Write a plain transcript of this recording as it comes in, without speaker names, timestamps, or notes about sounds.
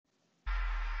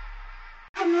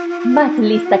Más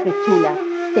lista que chula,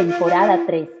 temporada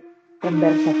 3.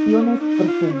 Conversaciones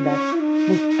profundas,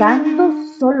 buscando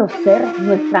solo ser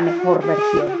nuestra mejor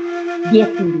versión.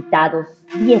 10 invitados,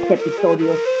 10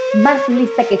 episodios, más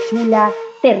lista que chula,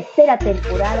 tercera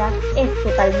temporada, es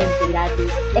totalmente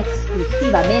gratis,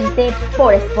 exclusivamente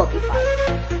por Spotify.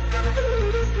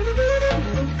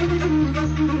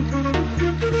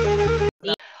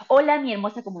 Hola, mi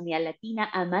hermosa comunidad latina,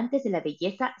 amantes de la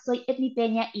belleza, soy Edmi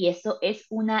Peña y esto es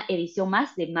una edición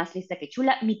más de Más Lista que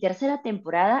Chula, mi tercera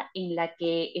temporada en la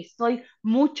que estoy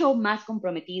mucho más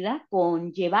comprometida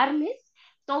con llevarles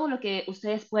todo lo que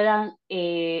ustedes puedan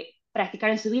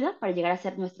practicar en su vida para llegar a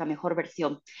ser nuestra mejor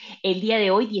versión. El día de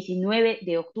hoy, 19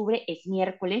 de octubre, es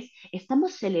miércoles,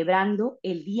 estamos celebrando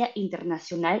el Día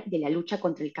Internacional de la Lucha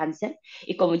contra el Cáncer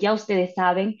y como ya ustedes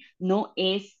saben, no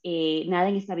es nada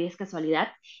en esta vida es casualidad.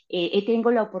 Tengo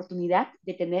la oportunidad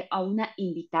de tener a una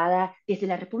invitada desde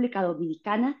la República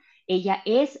Dominicana. Ella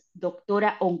es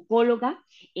doctora oncóloga,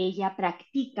 ella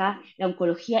practica la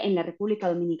oncología en la República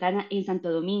Dominicana en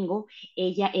Santo Domingo,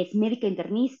 ella es médica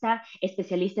internista,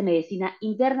 especialista en medicina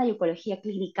interna y oncología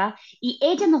clínica, y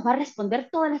ella nos va a responder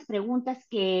todas las preguntas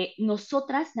que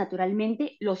nosotras,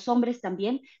 naturalmente, los hombres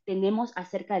también, tenemos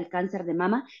acerca del cáncer de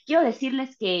mama. Quiero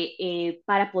decirles que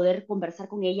para poder conversar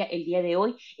con ella el día de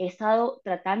hoy, he estado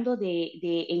tratando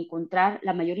de encontrar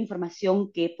la mayor información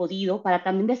que he podido para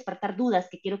también despertar dudas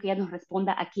que quiero que ella nos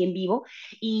responda aquí en vivo.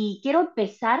 Y quiero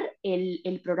empezar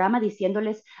el programa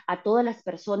diciéndoles a todas las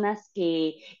personas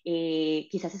que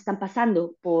quizás están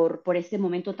pasando por este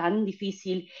momento tan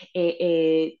difícil,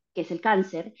 que es el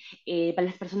cáncer, para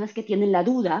las personas que tienen la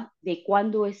duda de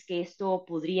cuándo es que esto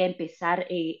podría empezar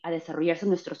a desarrollarse en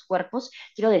nuestros cuerpos,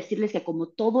 quiero decirles que como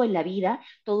todo en la vida,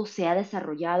 todo se ha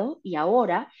desarrollado y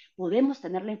ahora podemos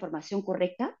tener la información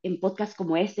correcta en podcasts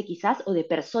como este quizás o de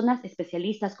personas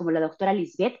especialistas como la doctora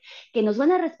Lisbeth que nos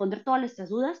van a responder todas nuestras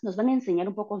dudas, nos van a enseñar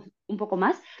un poco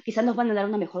más, quizás nos van a dar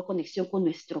una mejor conexión con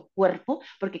nuestro cuerpo,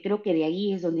 porque creo que de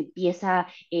ahí es donde empieza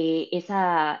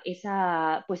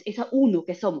pues esa uno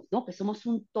que somos, ¿no? Que somos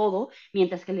un todo,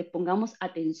 mientras que le pongamos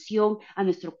atención a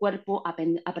nuestro cuerpo,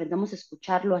 aprendamos a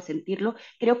escucharlo, a sentirlo,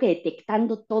 creo que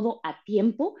detectando todo a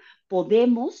tiempo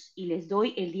podemos, y les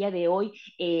doy el día de hoy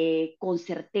con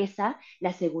certeza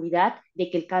la seguridad de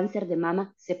que el cáncer de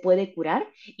mama se puede curar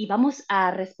y vamos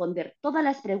a responder todas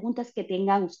las preguntas que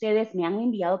tengan ustedes. Me han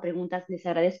enviado preguntas, les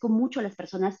agradezco mucho a las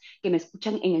personas que me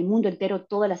escuchan en el mundo entero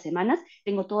todas las semanas.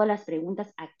 Tengo todas las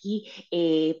preguntas aquí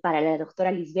para la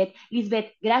doctora Lisbeth.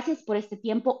 Lisbeth, gracias por este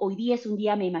tiempo. Hoy día es un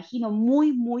día, me imagino,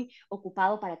 muy, muy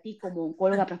ocupado para ti como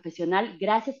oncóloga profesional.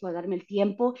 Gracias por darme el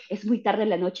tiempo. Es muy tarde en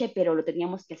la noche, pero lo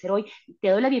teníamos que hacer hoy. Te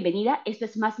doy la bienvenida. Esto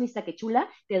es Más Lista que Chula.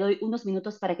 Te doy unos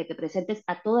minutos para que te presentes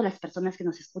a todas las personas que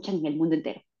nos escuchan en el mundo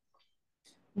entero.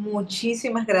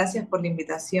 Muchísimas gracias por la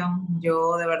invitación.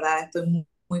 Yo de verdad estoy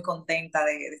muy contenta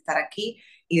de estar aquí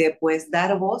y de pues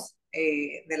dar voz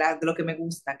de lo que me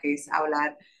gusta, que es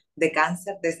hablar de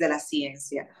cáncer desde la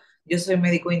ciencia. Yo soy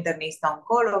médico internista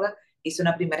oncóloga, hice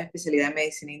una primera especialidad en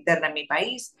medicina interna en mi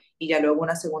país y ya luego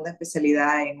una segunda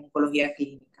especialidad en oncología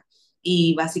clínica.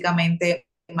 Y básicamente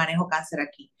manejo cáncer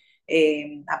aquí.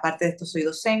 Aparte de esto, soy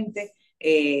docente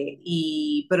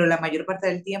pero la mayor parte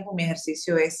del tiempo mi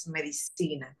ejercicio es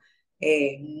medicina.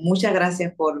 Muchas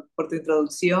gracias por tu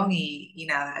introducción y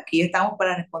nada, aquí estamos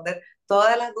para responder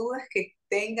todas las dudas que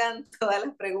tengan, todas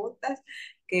las preguntas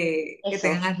que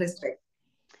tengan Eso. al respecto.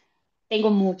 Tengo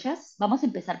muchas. Vamos a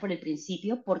empezar por el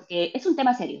principio porque es un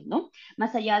tema serio, ¿no?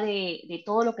 Más allá de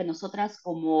todo lo que nosotras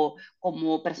como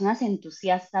personas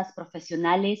entusiastas,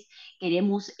 profesionales,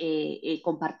 queremos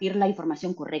compartir la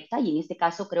información correcta y en este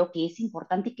caso creo que es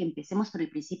importante que empecemos por el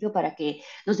principio para que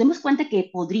nos demos cuenta que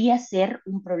podría ser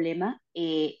un problema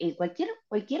en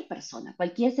cualquier persona,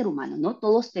 cualquier ser humano, ¿no?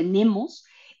 Todos tenemos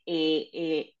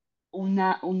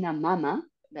una mama,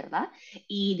 ¿verdad?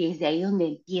 Y desde ahí es donde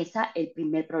empieza el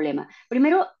primer problema.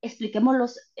 Primero,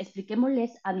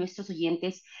 expliquémosles a nuestros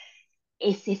oyentes,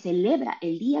 se celebra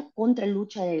el Día contra la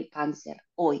Lucha del Cáncer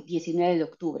hoy, 19 de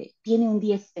octubre. Tiene un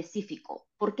día específico.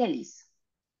 ¿Por qué, Liz?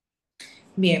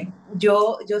 Bien,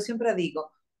 yo siempre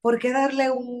digo, ¿por qué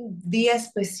darle un día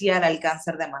especial al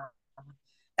cáncer de mama?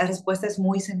 La respuesta es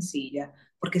muy sencilla,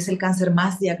 porque es el cáncer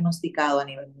más diagnosticado a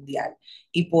nivel mundial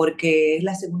y porque es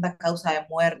la segunda causa de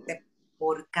muerte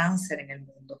por cáncer en el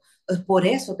mundo. Entonces, por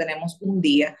eso tenemos un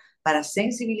día para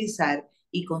sensibilizar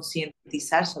y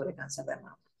concientizar sobre cáncer de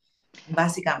mama,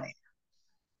 básicamente.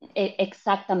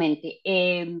 Exactamente.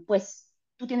 Pues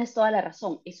tú tienes toda la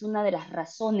razón. Es una de las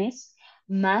razones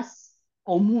más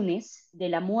comunes de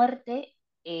la muerte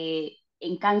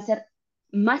en cáncer,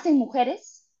 más en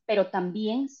mujeres, pero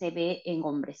también se ve en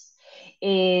hombres.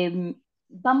 Eh,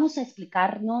 Vamos a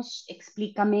explicarnos,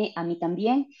 explícame a mí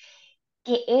también,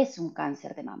 ¿qué es un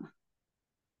cáncer de mama?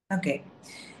 Ok.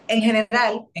 En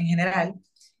general,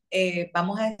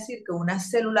 vamos a decir que una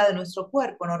célula de nuestro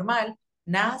cuerpo normal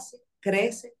nace,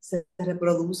 crece, se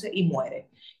reproduce y muere.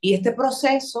 Y este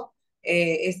proceso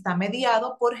está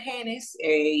mediado por genes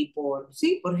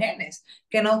sí, por genes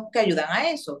que ayudan a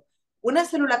eso. Una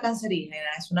célula cancerígena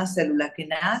es una célula que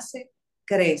nace,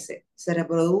 crece, se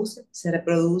reproduce, se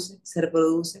reproduce, se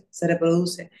reproduce, se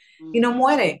reproduce y no Mm,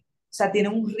 muere. O sea, tiene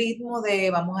un ritmo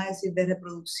de, vamos a decir, de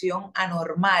reproducción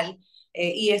anormal,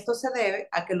 y esto se debe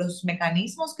a que los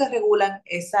mecanismos que regulan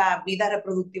esa vida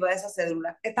reproductiva de esa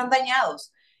célula están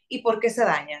dañados. ¿Y por qué se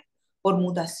dañan? Por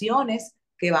mutaciones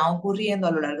que van ocurriendo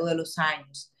a lo largo de los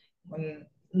años. En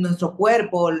nuestro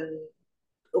cuerpo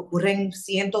ocurren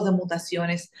cientos de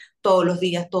mutaciones todos los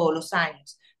días, todos los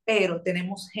años, pero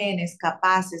tenemos genes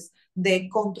capaces de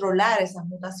controlar esas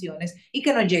mutaciones y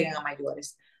que no lleguen a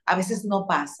mayores. A veces no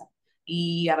pasa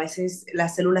y a veces la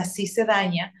célula sí se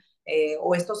daña,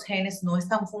 o estos genes no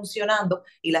están funcionando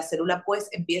y la célula pues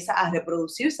empieza a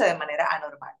reproducirse de manera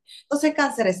anormal. Entonces,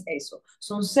 cáncer es eso,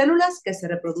 son células que se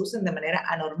reproducen de manera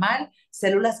anormal,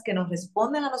 células que no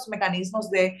responden a los mecanismos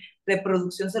de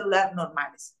reproducción celular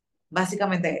normales.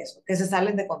 Básicamente eso, que se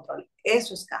salen de control.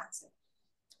 Eso es cáncer.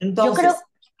 yo creo, Entonces,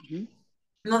 ujú,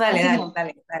 no, dale, dale, continúa,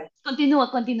 dale,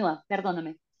 dale. continúa,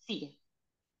 perdóname, sigue.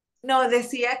 No,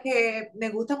 decía que me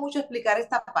gusta mucho explicar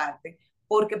esta parte,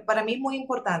 porque para mí es muy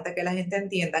importante que la gente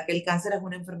entienda que el cáncer es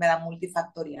una enfermedad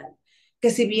multifactorial, que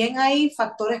si bien hay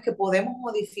factores que podemos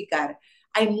modificar,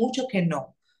 hay muchos que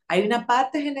no. Hay una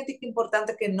parte genética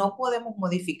importante que no podemos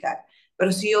modificar,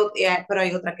 pero sí, pero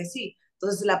hay otra que sí.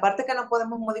 Entonces, la parte que no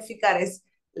podemos modificar es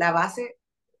la base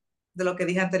de lo que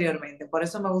dije anteriormente. Por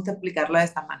eso me gusta explicarlo de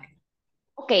esta manera.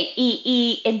 Ok,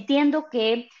 y entiendo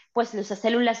que pues las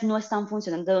células no están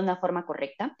funcionando de una forma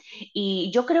correcta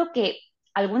y yo creo que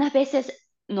algunas veces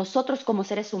nosotros como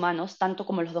seres humanos, tanto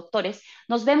como los doctores,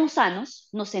 nos vemos sanos,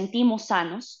 nos sentimos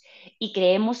sanos y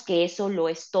creemos que eso lo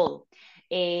es todo.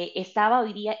 Estaba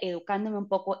hoy día educándome un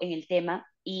poco en el tema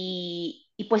y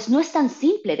pues no es tan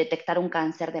simple detectar un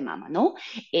cáncer de mama, ¿no?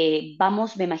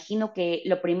 Vamos, me imagino que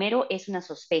lo primero es una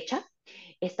sospecha.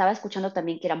 Estaba escuchando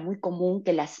también que era muy común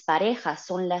que las parejas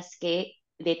son las que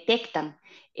detectan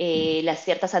las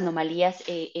ciertas anomalías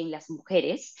en las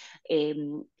mujeres. Eh,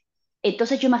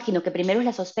 entonces yo imagino que primero es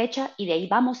la sospecha y de ahí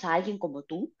vamos a alguien como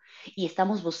tú y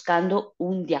estamos buscando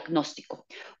un diagnóstico.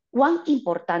 ¿Cuán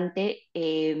importante,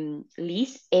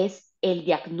 Liz, es el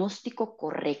diagnóstico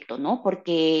correcto, ¿no?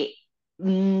 Porque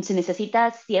se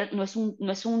necesita, no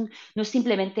es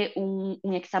simplemente un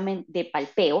examen de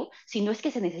palpeo, sino es que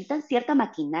se necesitan cierta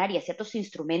maquinaria, ciertos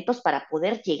instrumentos para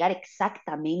poder llegar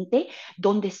exactamente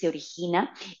dónde se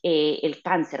origina el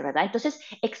cáncer, ¿verdad? Entonces,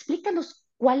 explícanos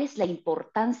cuál es la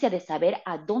importancia de saber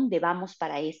a dónde vamos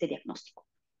para este diagnóstico.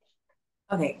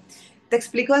 Ok, te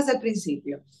explico desde el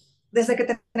principio. Desde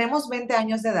que tenemos 20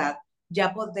 años de edad,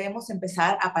 ya podemos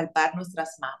empezar a palpar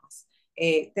nuestras mamas.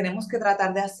 Tenemos que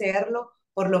tratar de hacerlo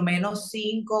por lo menos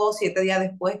 5 o 7 días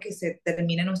después que se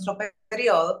termine nuestro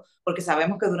periodo, porque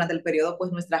sabemos que durante el periodo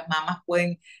pues nuestras mamas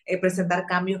pueden presentar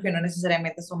cambios que no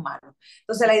necesariamente son malos.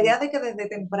 Entonces la idea de que desde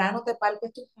temprano te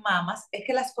palpes tus mamas es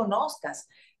que las conozcas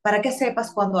para que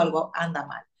sepas cuando algo anda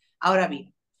mal. Ahora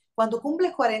bien, cuando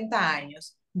cumples 40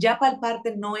 años, ya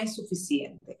palparte no es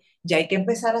suficiente. Ya hay que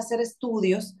empezar a hacer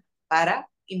estudios para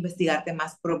investigarte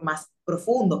más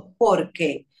profundo. ¿Por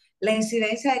qué? La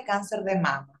incidencia de cáncer de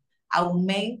mama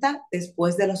aumenta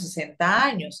después de los 60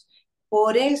 años.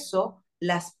 Por eso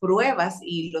las pruebas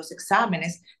y los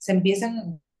exámenes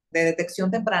de detección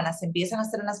temprana se empiezan a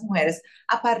hacer en las mujeres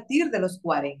a partir de los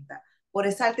 40, por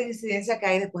esa alta incidencia que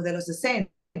hay después de los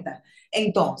 60.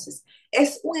 Entonces,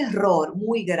 es un error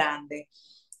muy grande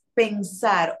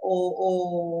pensar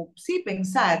sí,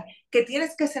 pensar que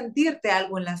tienes que sentirte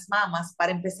algo en las mamas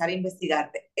para empezar a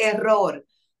investigarte. Error.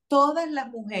 Todas las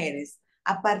mujeres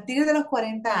a partir de los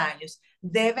 40 años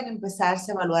deben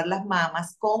empezarse a evaluar las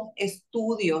mamas con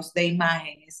estudios de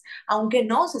imágenes, aunque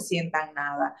no se sientan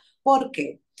nada. ¿Por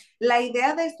qué? La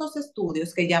idea de estos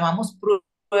estudios que llamamos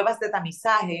pruebas de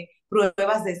tamizaje,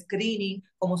 pruebas de screening,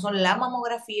 como son la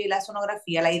mamografía y la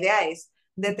sonografía, la idea es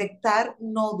detectar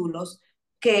nódulos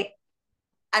que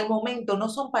al momento no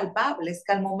son palpables,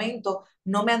 que al momento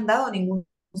no me han dado ningún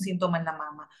síntoma en la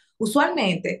mama.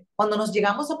 Usualmente, cuando nos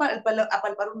llegamos a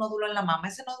palpar un nódulo en la mama,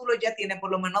 ese nódulo ya tiene por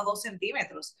lo menos 2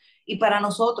 centímetros. Y para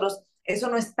nosotros,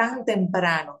 eso no es tan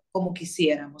temprano como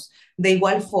quisiéramos. De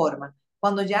igual forma,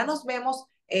 cuando ya nos vemos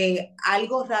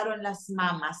algo raro en las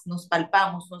mamas, nos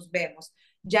palpamos, nos vemos,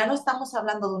 ya no estamos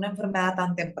hablando de una enfermedad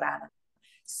tan temprana.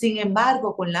 Sin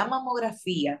embargo, con la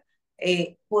mamografía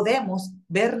podemos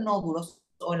ver nódulos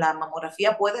o la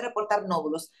mamografía puede reportar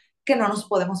nódulos que no nos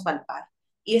podemos palpar.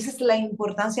 Y esa es la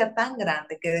importancia tan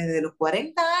grande que desde los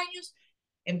 40 años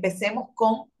empecemos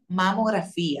con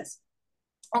mamografías.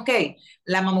 Ok,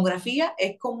 la mamografía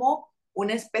es como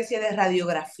una especie de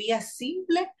radiografía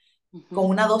simple con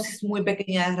Ujú. una dosis muy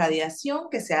pequeña de radiación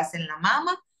que se hace en la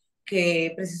mama,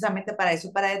 que precisamente para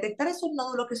eso, para detectar esos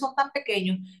nódulos que son tan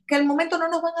pequeños que al momento no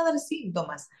nos van a dar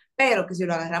síntomas, pero que si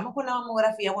lo agarramos con la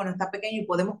mamografía, bueno, está pequeño y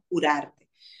podemos curarte.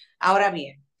 Ahora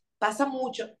bien, pasa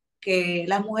mucho que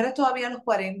las mujeres todavía a los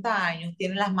 40 años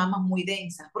tienen las mamas muy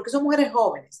densas, porque son mujeres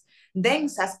jóvenes.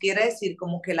 Densas quiere decir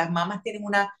como que las mamas tienen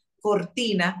una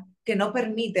cortina que no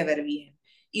permite ver bien.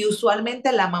 Y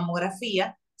usualmente la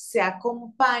mamografía se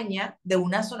acompaña de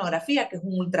una sonografía, que es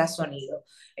un ultrasonido.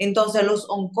 Entonces, los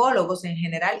oncólogos en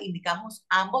general indicamos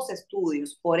ambos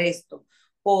estudios por esto,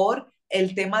 por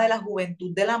el tema de la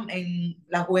juventud, en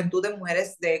la juventud de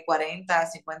mujeres de 40 a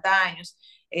 50 años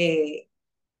eh,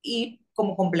 y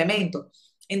como complemento.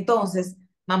 Entonces,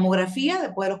 mamografía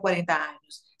después de los 40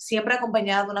 años, siempre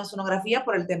acompañada de una sonografía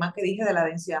por el tema que dije de la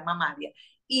densidad mamaria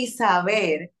y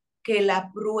saber que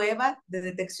la prueba de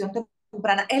detección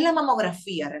temprana es la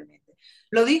mamografía realmente.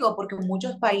 Lo digo porque en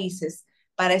muchos países,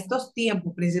 para estos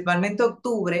tiempos, principalmente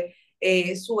octubre,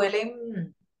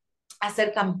 suelen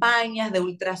hacer campañas de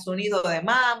ultrasonido de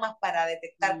mamas para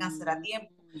detectar cáncer a Mm.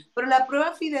 tiempo. Pero la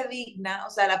prueba fidedigna, o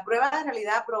sea, la prueba de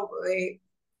realidad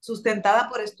sustentada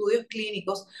por estudios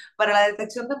clínicos para la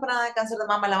detección temprana de cáncer de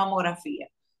mama es la mamografía.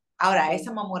 Ahora, a esa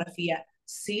Ok. mamografía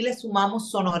sí le sumamos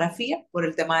sonografía por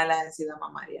el tema de la densidad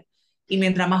mamaria. Y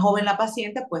mientras más joven la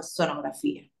paciente, pues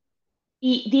sonografía.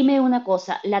 Y dime una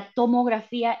cosa, ¿la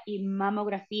tomografía y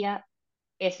mamografía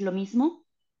es lo mismo?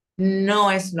 No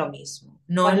es lo mismo,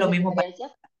 no es ¿Cuál es lo la mismo.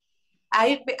 diferencia?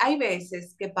 Hay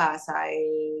veces que pasa,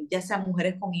 ya sean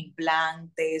mujeres con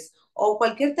implantes o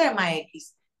cualquier tema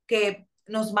X, que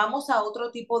nos vamos a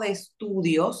otro tipo de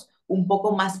estudios un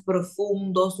poco más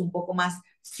profundos, un poco más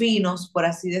finos, por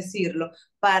así decirlo,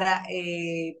 para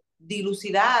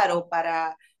dilucidar o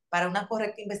para una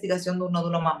correcta investigación de un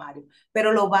nódulo mamario.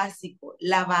 Pero lo básico,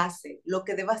 la base, lo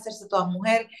que debe hacerse toda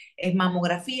mujer es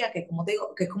mamografía, que como te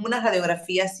digo, que es como una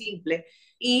radiografía simple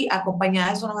y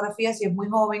acompañada de sonografía si es muy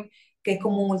joven que es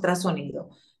como un ultrasonido.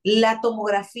 La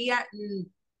tomografía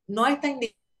no está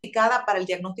indicada para el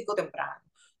diagnóstico temprano.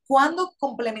 ¿Cuándo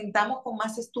complementamos con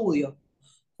más estudios?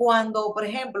 Cuando, por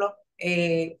ejemplo,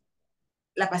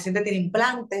 la paciente tiene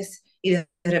implantes y de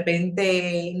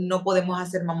repente no podemos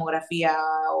hacer mamografía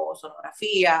o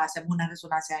sonografía, hacemos una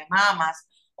resonancia de mamas,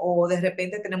 o de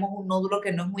repente tenemos un nódulo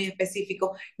que no es muy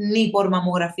específico ni por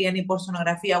mamografía ni por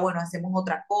sonografía, bueno, hacemos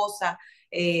otra cosa,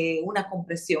 una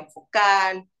compresión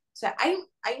focal. O sea,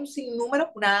 hay un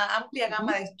sinnúmero, una amplia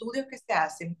gama Ujú. de estudios que se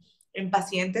hacen en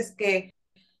pacientes que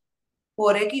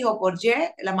por X o por Y,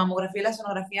 la mamografía y la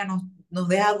sonografía nos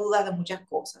deja dudas de muchas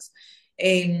cosas.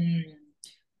 Eh,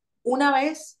 una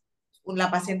vez la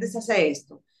paciente se hace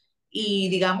esto y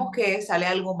digamos que sale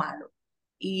algo malo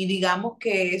y digamos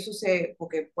que eso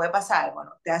porque puede pasar,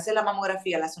 bueno, te hace la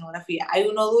mamografía, la sonografía, hay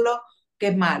un nódulo que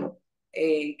es malo,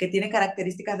 que tiene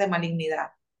características de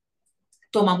malignidad,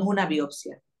 tomamos una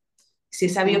biopsia. Si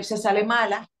esa Ujú. biopsia sale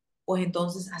mala, pues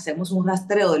entonces hacemos un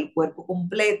rastreo del cuerpo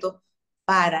completo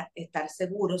para estar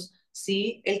seguros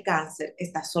si el cáncer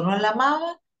está solo en la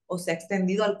mama o se ha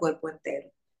extendido al cuerpo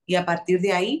entero. Y a partir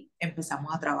de ahí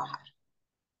empezamos a trabajar.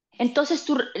 Entonces,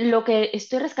 lo que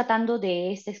estoy rescatando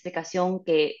de esta explicación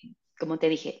que, como te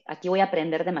dije, aquí voy a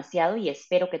aprender demasiado y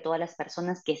espero que todas las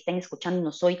personas que estén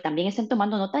escuchándonos hoy también estén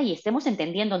tomando nota y estemos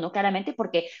entendiendo, ¿no? Claramente,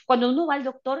 porque cuando uno va al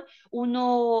doctor,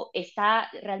 uno está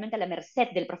realmente a la merced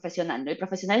del profesional, ¿no? El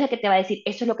profesional es el que te va a decir,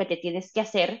 eso es lo que te tienes que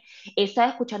hacer. Estaba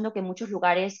escuchando que en muchos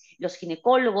lugares los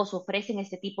ginecólogos ofrecen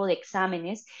este tipo de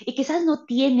exámenes y quizás no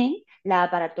tienen la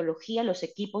aparatología, los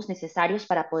equipos necesarios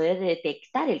para poder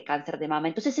detectar el cáncer de mama.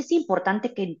 Entonces es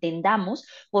importante que entendamos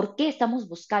por qué estamos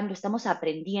buscando, estamos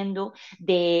aprendiendo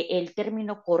del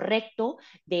término correcto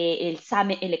del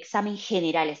el examen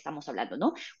general, estamos hablando,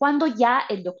 ¿no? Cuando ya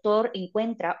el doctor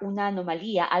encuentra una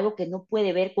anomalía, algo que no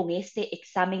puede ver con este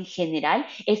examen general,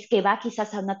 es que va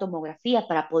quizás a una tomografía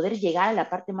para poder llegar a la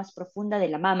parte más profunda de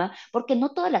la mama, porque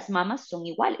no todas las mamas son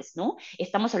iguales, ¿no?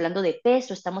 Estamos hablando de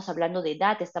peso, estamos hablando de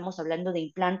edad, estamos hablando de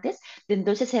implantes,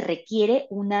 entonces se requiere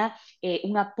un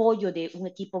apoyo de un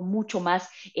equipo mucho más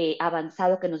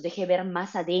avanzado que nos deje ver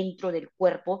más adentro del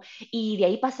cuerpo y de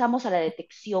ahí pasamos a la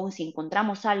detección si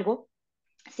encontramos algo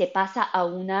se pasa a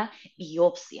una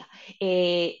biopsia.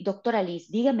 Doctora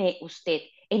Liz, dígame usted,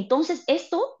 entonces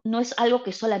esto no es algo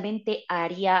que solamente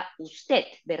haría usted,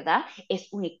 ¿verdad?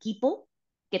 Es un equipo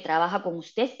que trabaja con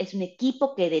usted, es un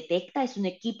equipo que detecta, es un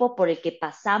equipo por el que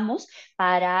pasamos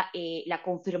para la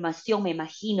confirmación, me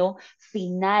imagino,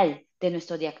 final de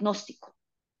nuestro diagnóstico.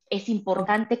 Es Ok.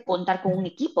 importante contar con un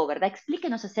equipo, ¿verdad?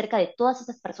 Explíquenos acerca de todas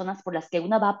esas personas por las que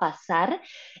una va a pasar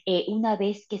una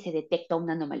vez que se detecta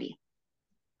una anomalía.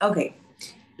 Ok.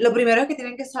 Lo primero es que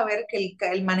tienen que saber que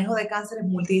el manejo de cáncer es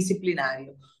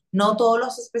multidisciplinario. No todos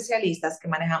los especialistas que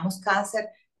manejamos cáncer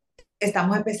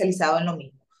estamos especializados en lo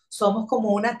mismo. Somos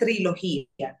como una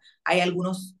trilogía. Hay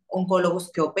algunos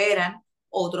oncólogos que operan,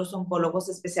 otros oncólogos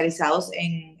especializados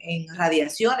en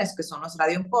radiaciones, que son los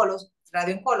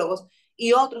radiooncólogos,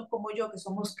 y otros como yo, que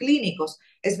somos clínicos,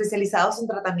 especializados en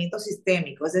tratamiento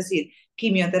sistémico, es decir,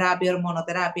 quimioterapia,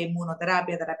 hormonoterapia,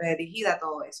 inmunoterapia, terapia dirigida,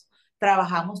 todo eso.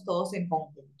 Trabajamos todos en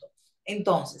conjunto.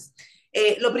 Entonces,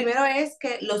 lo primero es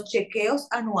que los chequeos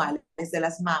anuales de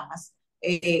las mamas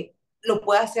lo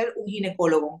puede hacer un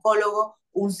ginecólogo, oncólogo,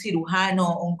 un cirujano,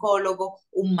 oncólogo,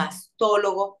 un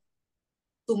mastólogo,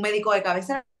 tu médico de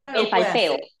cabecera El lo puede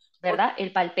palpeo, hacer. ¿verdad?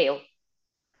 El palpeo.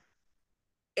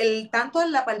 Tanto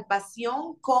la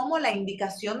palpación como la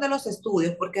indicación de los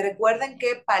estudios, porque recuerden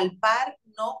que palpar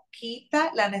no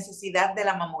quita la necesidad de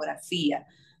la mamografía.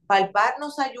 Palpar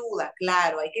nos ayuda,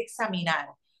 claro, hay que examinar,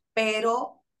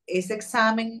 pero ese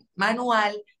examen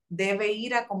manual debe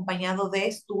ir acompañado de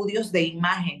estudios de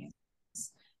imágenes.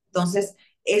 Entonces,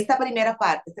 esta primera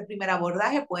parte, este primer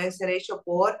abordaje puede ser hecho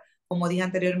por, como dije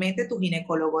anteriormente, tu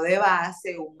ginecólogo de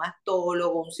base, un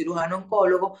mastólogo, un cirujano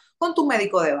oncólogo, con tu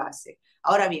médico de base.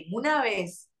 Ahora bien, una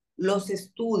vez los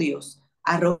estudios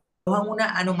arrojan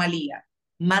una anomalía,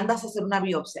 mandas a hacer una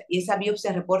biopsia y esa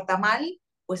biopsia reporta mal,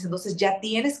 pues entonces ya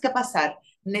tienes que pasar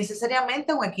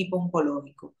necesariamente a un equipo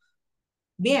oncológico.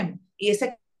 Bien, y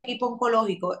ese equipo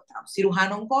oncológico, un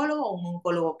cirujano oncólogo o un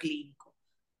oncólogo clínico.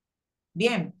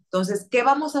 Bien, entonces, ¿qué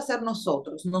vamos a hacer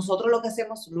nosotros? Nosotros lo que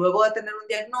hacemos luego de tener un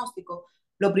diagnóstico,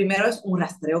 lo primero es un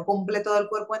rastreo completo del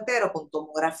cuerpo entero con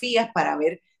tomografías para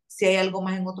ver si hay algo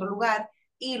más en otro lugar.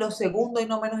 Y lo segundo y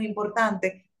no menos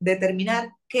importante,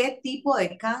 determinar qué tipo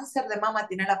de cáncer de mama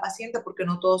tiene la paciente porque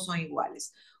no todos son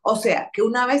iguales. O sea, que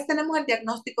una vez tenemos el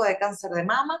diagnóstico de cáncer de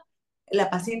mama, la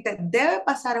paciente debe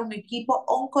pasar a un equipo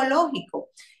oncológico.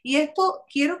 Y esto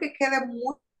quiero que quede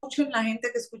mucho en la gente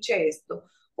que escuche esto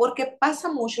porque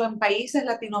pasa mucho en países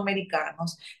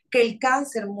latinoamericanos que el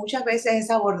cáncer muchas veces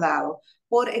es abordado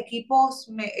por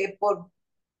por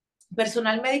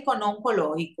personal médico no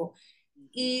oncológico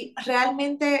y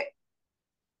realmente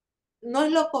no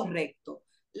es lo correcto.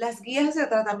 Las guías de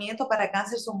tratamiento para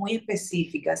cáncer son muy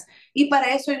específicas y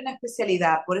para eso hay una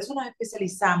especialidad, por eso nos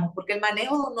especializamos, porque el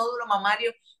manejo de un nódulo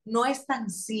mamario no es tan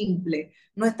simple,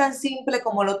 no es tan simple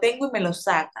como lo tengo y me lo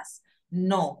sacas.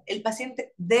 No, el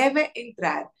paciente debe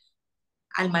entrar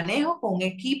al manejo con un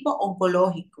equipo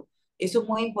oncológico. Eso es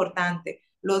muy importante.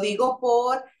 Lo digo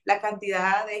por la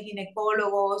cantidad de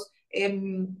ginecólogos,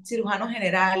 cirujanos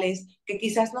generales, que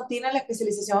quizás no tienen la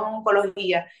especialización en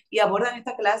oncología y abordan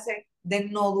esta clase de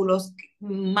nódulos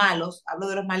malos, hablo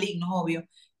de los malignos, obvio,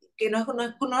 que no es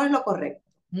lo correcto,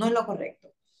 no es lo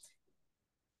correcto.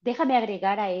 Déjame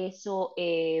agregar a eso,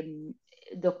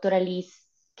 doctora Liz,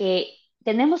 que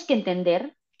tenemos que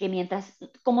entender que mientras,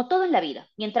 como todo en la vida,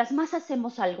 mientras más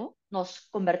hacemos algo, nos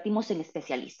convertimos en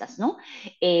especialistas, ¿no?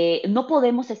 No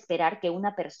podemos esperar que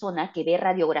una persona que ve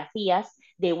radiografías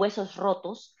de huesos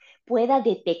rotos pueda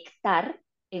detectar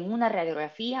en una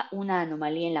radiografía una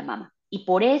anomalía en la mama. Y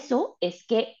por eso es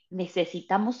que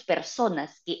necesitamos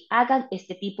personas que hagan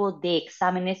este tipo de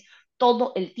exámenes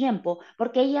todo el tiempo,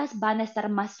 porque ellas van a estar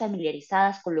más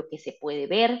familiarizadas con lo que se puede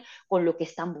ver, con lo que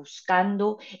están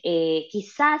buscando.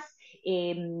 Quizás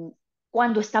eh,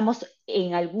 cuando estamos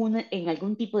en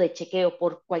algún tipo de chequeo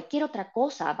por cualquier otra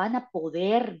cosa, van a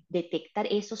poder detectar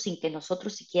eso sin que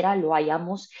nosotros siquiera lo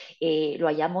hayamos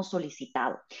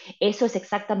solicitado. Eso es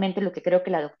exactamente lo que creo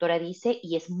que la doctora dice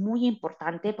y es muy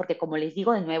importante porque, como les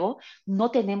digo de nuevo, no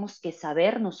tenemos que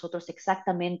saber nosotros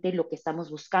exactamente lo que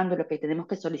estamos buscando, lo que tenemos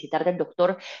que solicitar del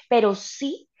doctor, pero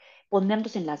sí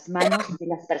ponernos en las manos de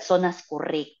las personas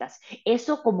correctas.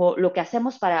 Eso como lo que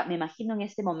hacemos para, me imagino en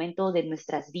este momento de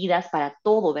nuestras vidas, para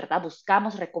todo, ¿verdad?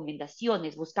 Buscamos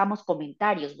recomendaciones, buscamos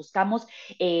comentarios, buscamos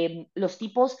los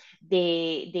tipos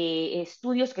de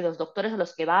estudios que los doctores a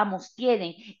los que vamos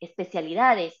tienen,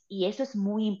 especialidades, y eso es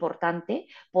muy importante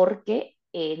porque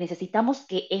necesitamos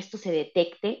que esto se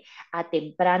detecte a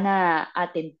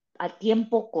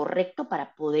tiempo correcto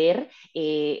para poder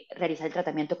realizar el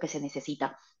tratamiento que se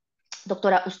necesita.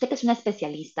 Doctora, usted que es una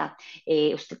especialista,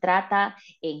 usted trata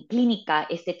en clínica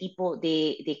este tipo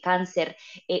de cáncer.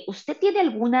 ¿Usted tiene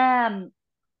alguna,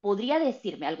 podría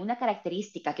decirme, alguna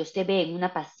característica que usted ve en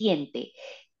una paciente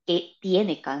que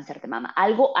tiene cáncer de mama?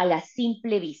 Algo a la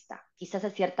simple vista, quizás a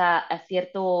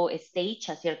cierto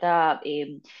stage, a cierta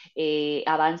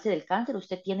avance del cáncer.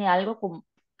 ¿Usted tiene algo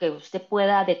que usted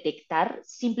pueda detectar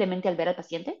simplemente al ver al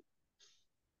paciente?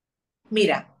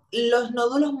 Mira, los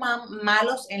nódulos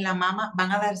malos en la mama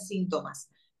van a dar síntomas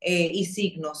y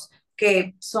signos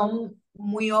que son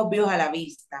muy obvios a la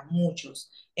vista,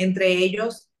 muchos. Entre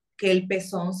ellos, que el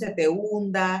pezón se te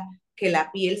hunda, que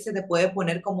la piel se te puede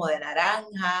poner como de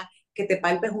naranja, que te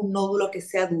palpes un nódulo que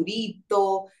sea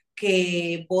durito,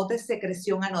 que botes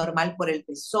secreción anormal por el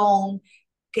pezón,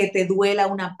 que te duela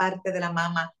una parte de la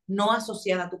mama no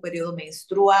asociada a tu periodo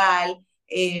menstrual.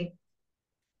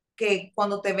 Que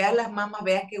cuando te veas las mamas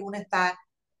veas que una está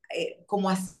como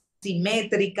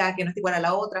asimétrica, que no está igual a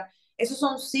la otra. Esos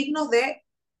son signos de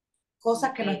cosas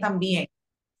Ok. que no están bien.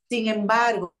 Sin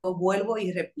embargo, vuelvo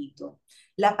y repito,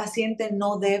 la paciente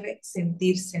no debe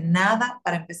sentirse nada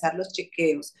para empezar los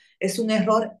chequeos. Es un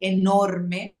error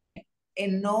enorme,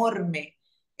 enorme.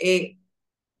 Eh,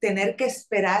 Tener que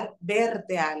esperar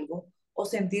verte algo o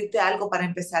sentirte algo para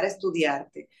empezar a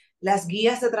estudiarte. Las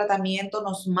guías de tratamiento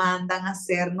nos mandan a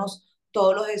hacernos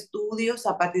todos los estudios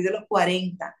a partir de los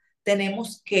 40.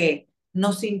 Tenemos que,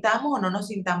 nos sintamos o no nos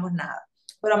sintamos nada.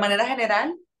 Pero a manera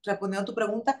general, respondiendo a tu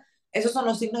pregunta, esos son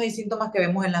los signos y síntomas que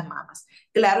vemos en las mamas.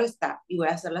 Claro está, y voy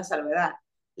a hacer la salvedad.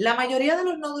 La mayoría de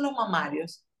los nódulos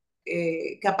mamarios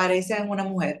que aparecen en una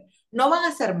mujer no van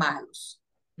a ser malos,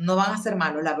 no van a ser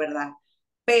malos, la verdad,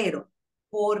 pero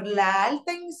por la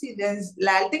alta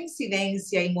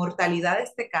incidencia y mortalidad de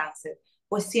este cáncer,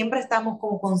 pues siempre estamos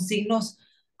como con signos,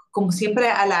 como siempre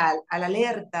a la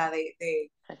alerta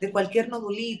de cualquier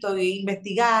nodulito e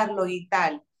investigarlo y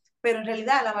tal. Pero en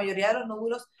realidad la mayoría de los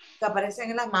nódulos que aparecen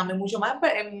en las mamas, mucho más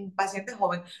en pacientes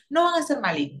jóvenes, no van a ser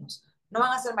malignos, no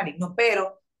van a ser malignos,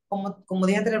 pero como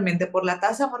dije anteriormente, por la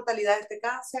tasa de mortalidad de este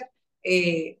cáncer,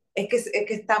 es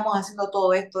que estamos haciendo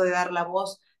todo esto de dar la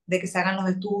voz de que se hagan los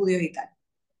estudios y tal.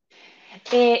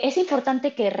 Es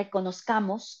importante que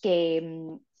reconozcamos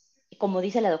que, como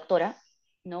dice la doctora,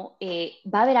 ¿no?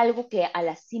 Va a haber algo que a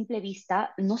la simple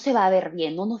vista no se va a ver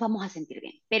bien, no nos vamos a sentir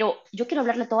bien. Pero yo quiero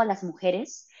hablarle a todas las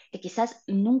mujeres que quizás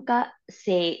nunca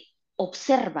se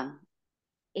observan,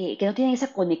 que no tienen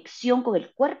esa conexión con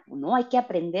el cuerpo, ¿no? Hay que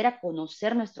aprender a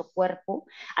conocer nuestro cuerpo,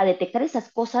 a detectar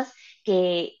esas cosas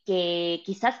que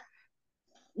quizás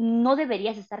no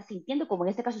deberías estar sintiendo, como en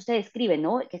este caso usted describe,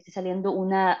 ¿no? Que esté saliendo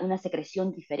una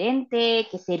secreción diferente,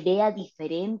 que se vea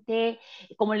diferente.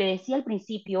 Como le decía al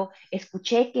principio,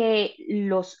 escuché que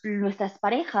nuestras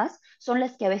parejas son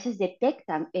las que a veces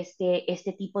detectan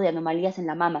este tipo de anomalías en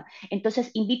la mama.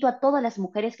 Entonces, invito a todas las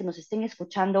mujeres que nos estén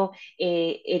escuchando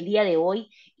el día de hoy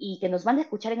y que nos van a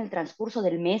escuchar en el transcurso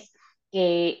del mes,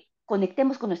 que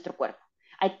conectemos con nuestro cuerpo.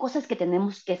 Hay cosas que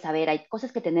tenemos que saber, hay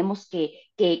cosas que tenemos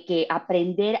que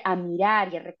aprender a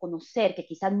mirar y a reconocer que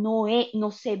quizás no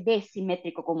se ve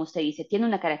simétrico como usted dice, tiene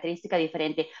una característica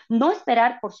diferente. No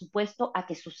esperar, por supuesto, a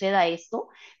que suceda esto,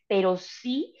 pero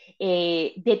sí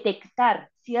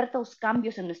detectar ciertos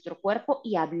cambios en nuestro cuerpo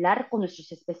y hablar con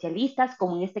nuestros especialistas,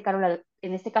 como en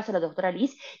este caso la doctora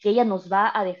Liz, que ella nos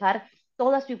va a dejar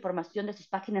toda su información de sus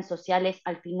páginas sociales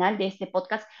al final de este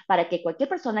podcast para que cualquier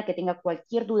persona que tenga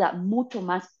cualquier duda mucho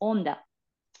más honda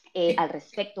al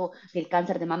respecto del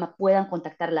cáncer de mama puedan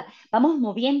contactarla. Vamos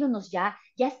moviéndonos ya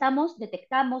estamos,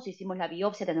 detectamos, hicimos la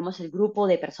biopsia, tenemos el grupo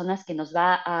de personas que nos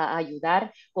va a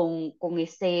ayudar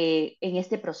en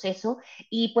este proceso.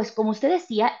 Y pues como usted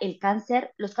decía,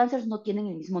 los cánceres no tienen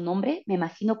el mismo nombre, me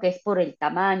imagino que es por el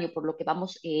tamaño, por lo que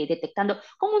vamos detectando.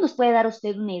 ¿Cómo nos puede dar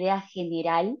usted una idea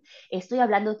general? Estoy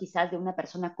hablando quizás de una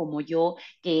persona como yo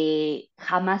que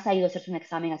jamás ha ido a hacerse un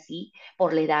examen así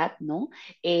por la edad, ¿no?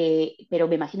 Pero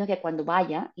me imagino que cuando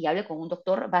vaya y hable con un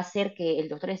doctor, va a ser que el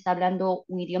doctor está hablando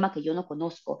un idioma que yo no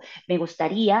conozco. Me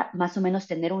gustaría más o menos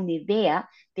tener una idea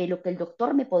de lo que el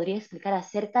doctor me podría explicar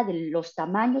acerca de los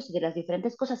tamaños y de las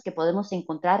diferentes cosas que podemos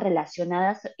encontrar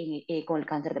relacionadas con el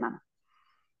cáncer de mama.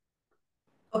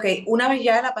 Ok, una vez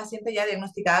ya la paciente ya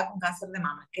diagnosticada con cáncer de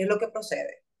mama, ¿qué es lo que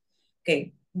procede?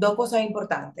 Ok, dos cosas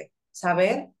importantes.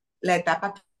 Saber la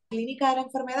etapa clínica de la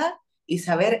enfermedad y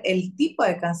saber el tipo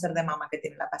de cáncer de mama que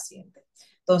tiene la paciente.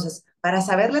 Entonces, para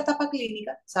saber la etapa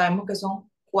clínica, sabemos que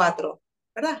son cuatro,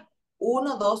 ¿verdad?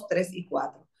 Uno, dos, tres y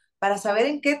cuatro. Para saber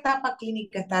en qué etapa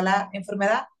clínica está la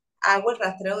enfermedad, hago el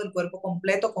rastreo del cuerpo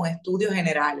completo con estudios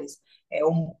generales,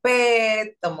 un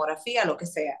PET, tomografía, lo que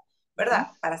sea, Ujú. ¿verdad?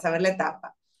 Para saber la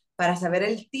etapa. para saber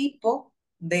el tipo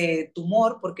de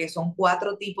tumor, porque son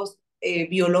cuatro tipos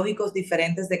biológicos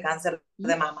diferentes de cáncer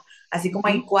de mama. Así como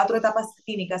hay Ujú. cuatro etapas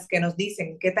clínicas que nos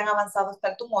dicen qué tan avanzado está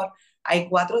el tumor, hay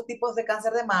cuatro tipos de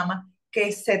cáncer de mama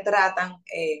que se tratan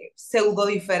pseudo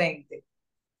diferente.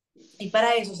 Y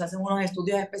para eso se hacen unos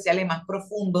estudios especiales más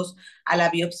profundos a la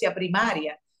biopsia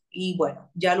primaria. Y bueno,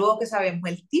 ya luego que sabemos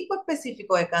el tipo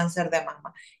específico de cáncer de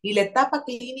mama y la etapa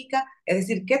clínica, es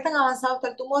decir, qué tan avanzado está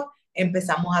el tumor,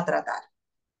 empezamos a tratar,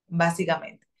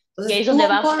 básicamente. Que ahí Entonces, es tu donde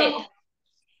va usted, oncólogo,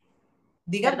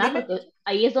 ¿verdad? dime. Porque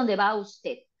ahí es donde va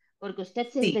usted, porque usted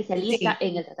se Sí, especializa sí,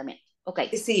 en el tratamiento. Ok.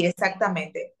 sí,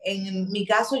 exactamente. En mi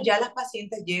caso, ya las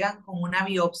pacientes llegan con una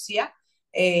biopsia,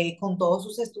 con todos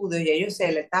sus estudios, ya yo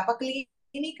sé la etapa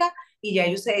clínica y ya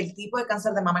yo sé el tipo de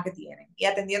cáncer de mama que tienen. Y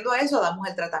atendiendo a eso, damos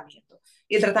el tratamiento.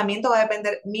 Y el tratamiento va a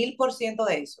depender 1000%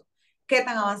 de eso. Qué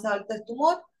tan avanzado está el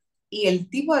tumor y el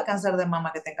tipo de cáncer de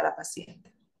mama que tenga la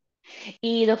paciente.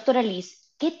 Y doctora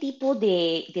Liz, ¿qué tipo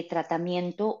de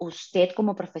tratamiento usted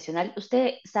como profesional,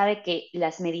 usted sabe que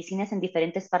las medicinas en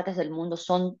diferentes partes del mundo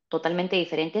son totalmente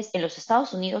diferentes? En los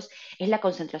Estados Unidos es la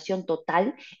concentración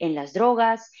total en las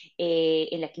drogas,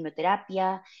 en la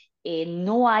quimioterapia.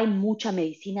 No hay mucha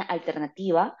medicina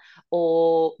alternativa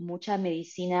o mucha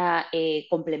medicina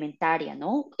complementaria,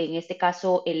 ¿no? En este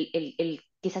caso,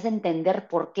 quizás entender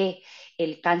por qué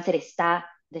el cáncer está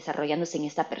desarrollándose en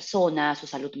esta persona, su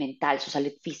salud mental, su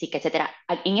salud física, etcétera.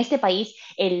 En este país,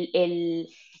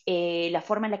 la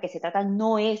forma en la que se trata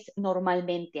no es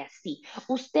normalmente así.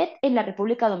 Usted en la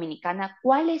República Dominicana,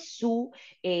 ¿cuál es su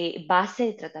base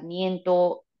de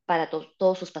tratamiento para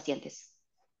todos sus pacientes?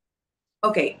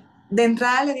 Ok, de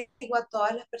entrada le digo a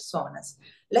todas las personas,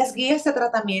 las guías de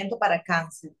tratamiento para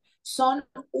cáncer son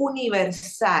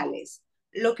universales.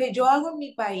 Lo que yo hago en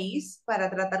mi país para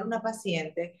tratar a una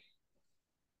paciente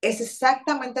es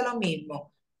exactamente lo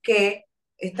mismo que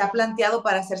está planteado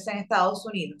para hacerse en Estados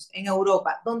Unidos, en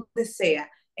Europa, donde sea,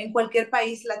 en cualquier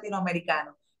país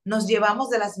latinoamericano. Nos llevamos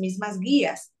de las mismas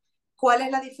guías. ¿Cuál es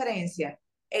la diferencia?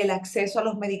 El acceso a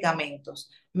los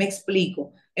medicamentos. Me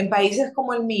explico. En países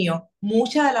como el mío,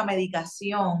 mucha de la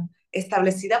medicación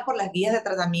establecida por las guías de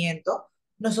tratamiento,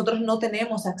 nosotros no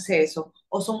tenemos acceso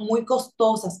o son muy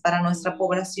costosas para nuestra Mm.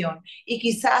 población y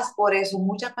quizás por eso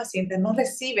muchas pacientes no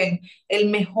reciben el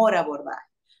mejor abordaje.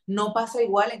 No pasa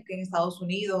igual en que en Estados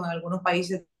Unidos, en algunos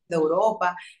países de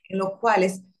Europa, en los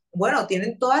cuales, bueno,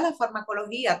 tienen toda la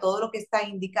farmacología, todo lo que está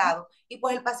indicado, y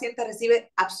pues el paciente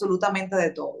recibe absolutamente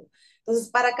de todo. Entonces,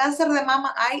 para cáncer de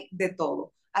mama hay de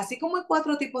todo. Así como hay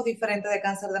cuatro tipos diferentes de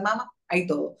cáncer de mama, hay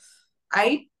todo.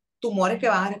 Hay tumores que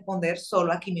van a responder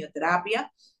solo a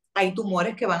quimioterapia, hay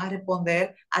tumores que van a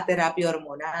responder a terapia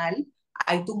hormonal,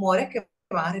 hay tumores que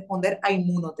van a responder a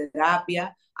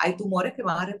inmunoterapia, hay tumores que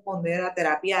van a responder a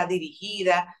terapia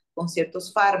dirigida con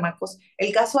ciertos fármacos.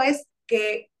 El caso es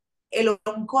que el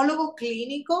oncólogo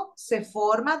clínico se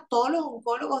forma, todos los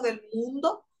oncólogos del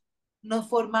mundo nos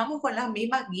formamos con las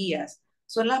mismas guías.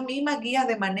 Son las mismas guías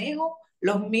de manejo,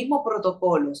 los mismos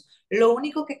protocolos. Lo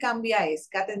único que cambia es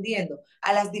que atendiendo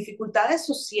a las dificultades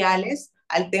sociales,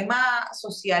 al tema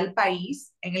social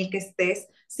país en el que estés,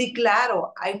 sí,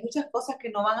 claro, hay muchas cosas que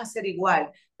no van a ser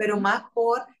igual, pero más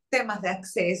por temas de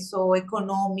acceso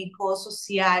económico,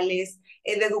 sociales,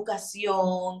 de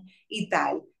educación y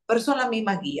tal, pero son las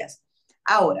mismas guías.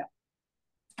 Ahora,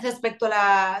 respecto a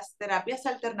las terapias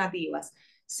alternativas,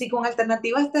 si con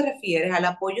alternativas te refieres al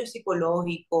apoyo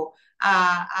psicológico,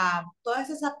 a todas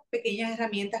esas pequeñas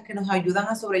herramientas que nos ayudan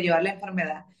a sobrellevar la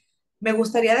enfermedad, me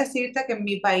gustaría decirte que en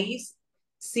mi país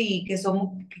sí, que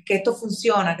esto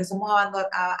funciona, que somos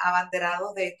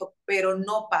abanderados de esto, pero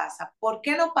no pasa. ¿Por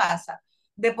qué no pasa?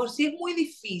 De por sí es muy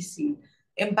difícil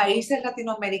en países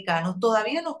latinoamericanos,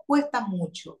 todavía nos cuesta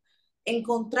mucho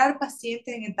encontrar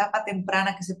pacientes en etapa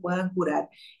temprana que se puedan curar.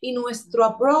 Y nuestro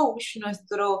approach,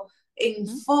 nuestro Ujú.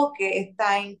 enfoque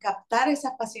está en captar a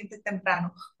esas pacientes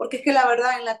temprano, porque es que la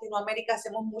verdad en Latinoamérica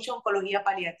hacemos mucha oncología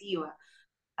paliativa,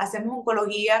 hacemos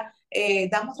oncología,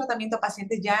 damos tratamiento a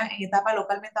pacientes ya en etapa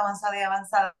localmente avanzada y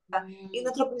avanzada. Y Mm.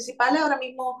 nuestro principal ahora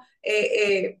mismo,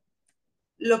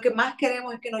 lo que más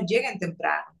queremos es que nos lleguen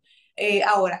temprano.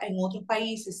 Ahora, en otros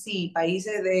países, sí,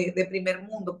 países de primer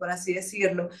mundo, por así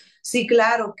decirlo, sí,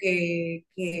 claro que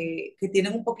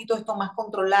tienen un poquito esto más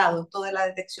controlado, esto de la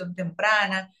detección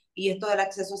temprana y esto del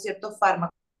acceso a ciertos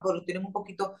fármacos, lo tienen un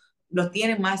poquito, lo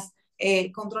tienen más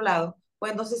controlado.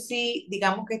 Pues entonces sí,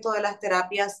 digamos que esto de las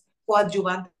terapias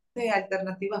coadyuvantes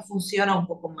alternativas funciona un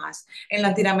poco más. En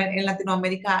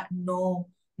Latinoamérica no,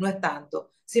 no es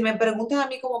tanto. Si me preguntan a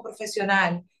mí como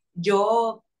profesional,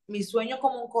 yo mi sueño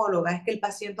como oncóloga es que el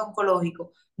paciente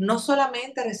oncológico no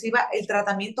solamente reciba el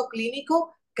tratamiento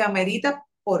clínico que amerita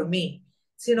por mí,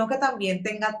 sino que también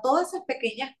tenga todas esas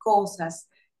pequeñas cosas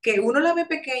que uno las ve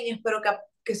pequeñas, pero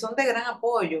que son de gran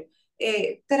apoyo.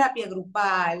 Terapia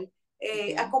grupal,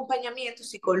 Ujú. acompañamiento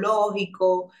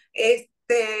psicológico,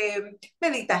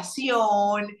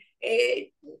 meditación,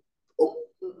 eh, un-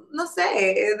 no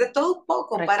sé, de todo un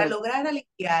poco para Correcto. lograr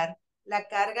aliviar la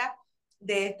carga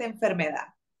de esta enfermedad.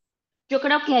 Yo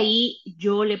creo que ahí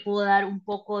yo le puedo dar un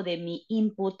poco de mi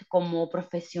input como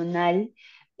profesional,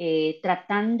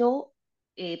 tratando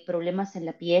problemas en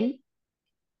la piel.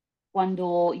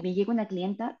 Cuando me llega una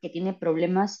clienta que tiene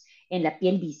problemas en la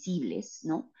piel visibles,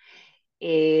 ¿no?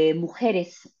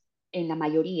 Mujeres en la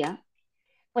mayoría,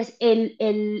 pues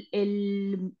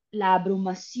la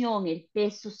abrumación, el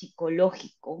peso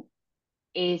psicológico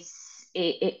es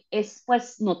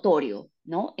pues notorio,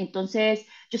 ¿no? Entonces,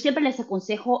 yo siempre les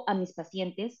aconsejo a mis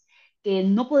pacientes que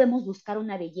no podemos buscar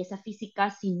una belleza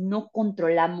física si no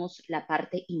controlamos la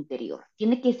parte interior.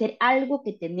 Tiene que ser algo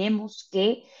que tenemos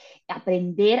que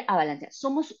aprender a balancear.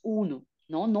 Somos uno,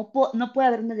 ¿no? No puede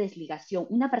haber una desligación.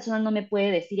 Una persona no me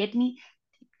puede decir, Etni,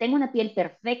 tengo una piel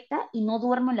perfecta y no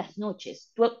duermo en las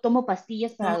noches. Tomo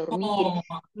pastillas para dormir,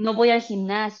 No, no voy al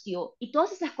gimnasio y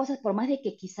todas esas cosas, por más de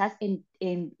que quizás en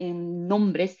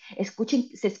nombres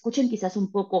se escuchen quizás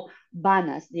un poco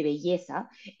vanas de belleza,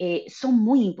 son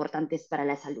muy importantes para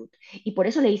la salud. Y por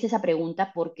eso le hice esa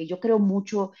pregunta, porque yo creo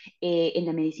mucho en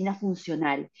la medicina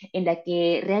funcional, en la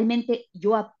que realmente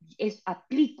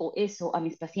aplico eso a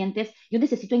mis pacientes. Yo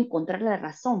necesito encontrar la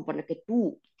razón por la que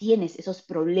tú tienes esos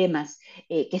problemas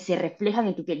que se reflejan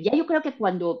en tu piel. Ya yo creo que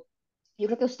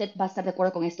usted va a estar de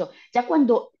acuerdo con esto, ya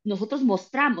cuando nosotros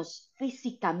mostramos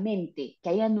físicamente que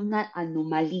hay una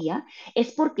anomalía,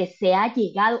 es porque se ha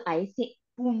llegado a ese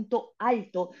punto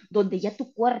alto donde ya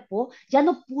tu cuerpo ya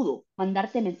no pudo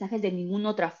mandarte mensajes de ninguna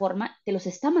otra forma, te los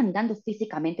está mandando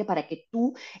físicamente para que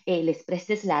tú les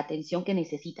prestes la atención que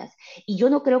necesitas. Y yo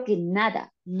no creo que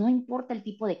nada, no importa el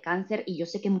tipo de cáncer, y yo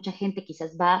sé que mucha gente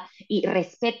quizás va y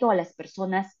respeto a las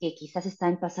personas que quizás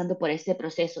están pasando por este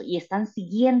proceso y están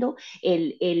siguiendo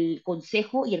el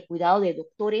consejo y el cuidado de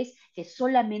doctores que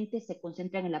solamente se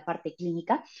concentran en la parte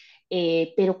clínica,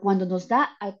 pero cuando nos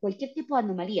da a cualquier tipo de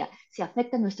anomalía, se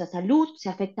afecta nuestra salud, se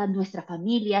afecta nuestra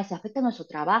familia, se afecta nuestro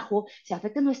trabajo, se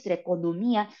afecta nuestra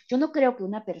economía. Yo no creo que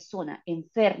una persona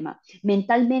enferma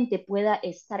mentalmente pueda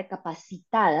estar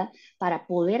capacitada para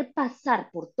poder pasar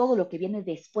por todo lo que viene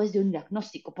después de un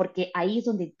diagnóstico, porque ahí es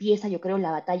donde empieza, yo creo,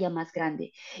 la batalla más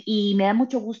grande. Y me da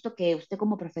mucho gusto que usted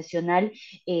como profesional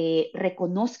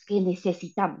reconozca que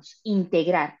necesitamos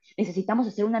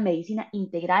hacer una medicina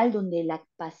integral donde la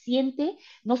paciente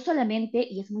no solamente,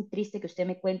 y es muy triste que usted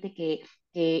me cuente que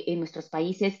en nuestros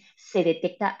países se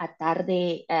detecta a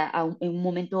tarde, en un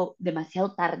momento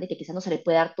demasiado tarde, que quizás no se le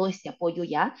puede dar todo este apoyo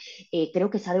ya. Creo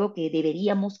que es algo que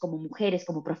deberíamos como mujeres,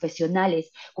 como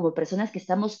profesionales, como personas que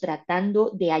estamos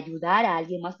tratando de ayudar a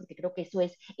alguien más, porque creo que eso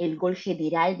es el gol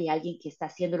general de alguien que está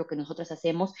haciendo lo que nosotros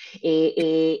hacemos,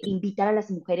 invitar a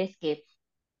las mujeres que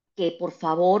por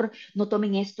favor no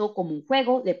tomen esto como un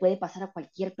juego, le puede pasar a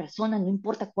cualquier persona, no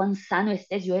importa cuán sano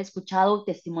estés. Yo he escuchado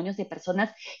testimonios de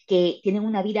personas que tienen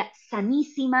una vida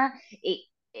sanísima.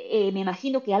 Me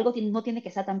imagino que algo no tiene que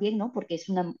estar tan bien, ¿no? Porque es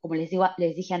una, como les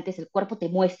dije antes, el cuerpo te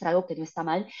muestra algo que no está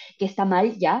mal, que está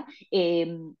mal ya.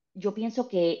 Yo pienso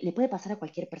que le puede pasar a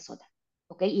cualquier persona.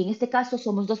 ¿Ok? Y en este caso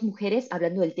somos dos mujeres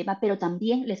hablando del tema, pero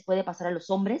también les puede pasar a los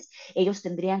hombres. Ellos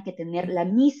tendrían que tener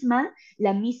el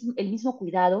mismo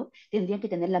cuidado, tendrían que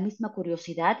tener la misma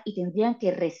curiosidad y tendrían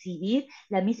que recibir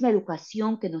la misma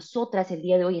educación que nosotras el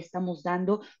día de hoy estamos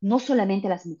dando, no solamente a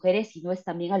las mujeres, sino es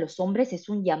también a los hombres. Es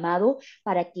un llamado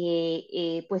para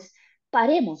que, pues,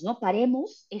 paremos, ¿no?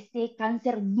 Paremos este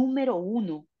cáncer número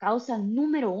uno, causa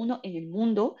número uno en el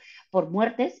mundo por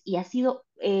muertes y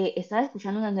estaba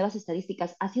escuchando unas nuevas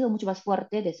estadísticas, ha sido mucho más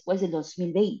fuerte después del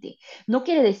 2020. No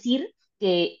quiere decir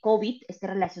que COVID esté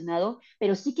relacionado,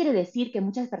 pero sí quiere decir que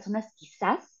muchas personas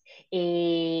quizás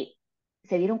se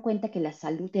dieron cuenta que la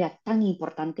salud era tan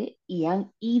importante y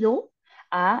han ido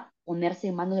a ponerse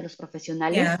en manos de los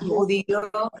profesionales ya, judío,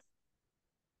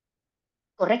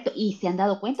 correcto, y se han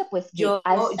dado cuenta pues que yo,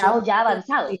 ha yo, estado ya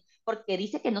avanzado, porque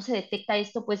dice que no se detecta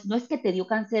esto, pues no es que te dio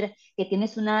cáncer, que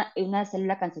tienes una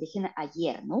célula cancerígena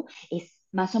ayer, ¿no? Es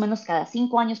más o menos cada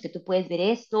 5 años que tú puedes ver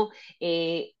esto.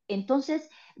 Entonces,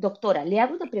 doctora, le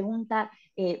hago una pregunta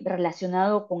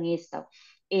relacionado con esto.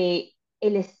 El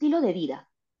estilo de vida.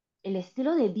 El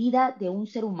estilo de vida de un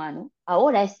ser humano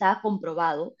ahora está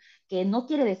comprobado que no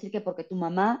quiere decir que porque tu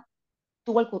mamá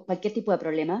tuvo cualquier tipo de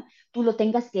problema, tú lo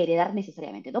tengas que heredar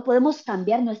necesariamente, ¿no? Podemos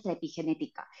cambiar nuestra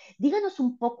epigenética. Díganos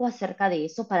un poco acerca de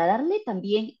eso para darle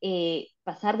también,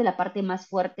 pasar de la parte más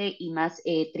fuerte y más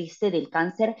triste del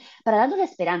cáncer, para darnos la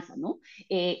esperanza, ¿no?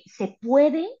 Se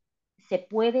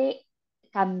puede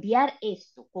cambiar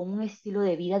esto con un estilo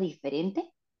de vida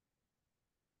diferente.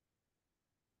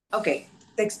 Ok,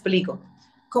 te explico.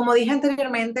 Como dije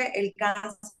anteriormente, el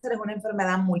cáncer es una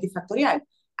enfermedad multifactorial.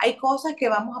 Hay cosas que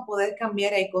vamos a poder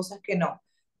cambiar y hay cosas que no.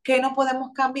 ¿Qué no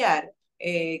podemos cambiar?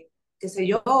 Qué sé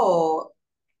yo,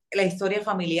 la historia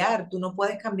familiar. Tú no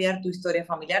puedes cambiar tu historia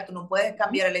familiar. Tú no puedes Ujú,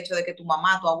 cambiar el hecho de que tu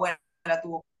mamá, tu abuela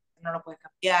tuvo, no lo puedes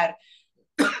cambiar.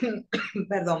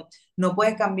 Perdón, no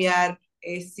puedes cambiar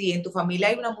si en tu familia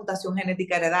hay una mutación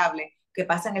genética heredable que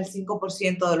pasa en el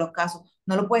 5% de los casos,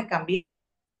 no lo puedes cambiar.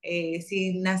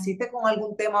 Si naciste con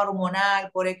algún tema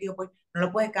hormonal por X o por Y, no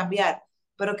lo puedes cambiar,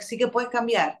 pero que sí que puedes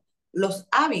cambiar los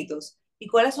hábitos. ¿Y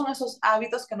cuáles son esos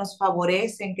hábitos que nos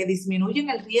favorecen, que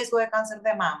disminuyen el riesgo de cáncer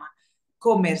de mama?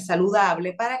 Comer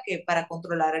saludable, ¿para qué? Para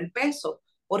controlar el peso,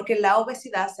 porque la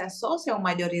obesidad se asocia a un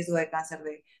mayor riesgo de cáncer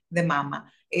de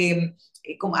mama.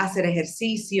 Como hacer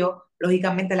ejercicio,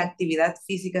 lógicamente la actividad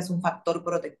física es un factor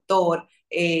protector,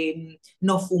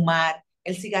 no fumar.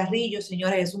 El cigarrillo,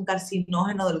 señores, es un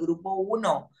carcinógeno del grupo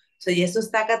 1. O sea, y eso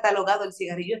está catalogado, el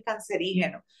cigarrillo es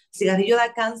cancerígeno. El cigarrillo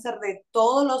da cáncer de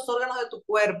todos los órganos de tu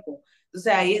cuerpo.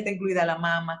 Entonces ahí está incluida la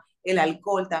mama, el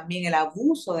alcohol también, el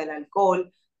abuso del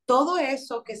alcohol, todo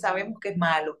eso que sabemos que es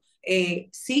malo,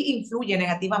 sí influye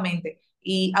negativamente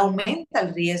y aumenta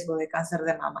el riesgo de cáncer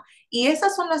de mama. Y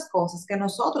esas son las cosas que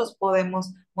nosotros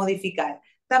podemos modificar.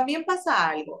 También pasa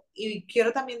algo, y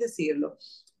quiero también decirlo,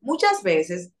 muchas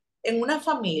veces en una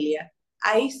familia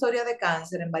hay historia de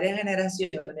cáncer en varias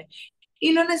generaciones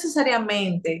y no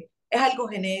necesariamente es algo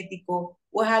genético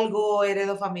o es algo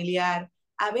heredo familiar.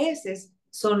 A veces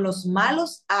son los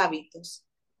malos hábitos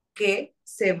que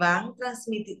se van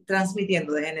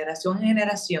transmitiendo de generación en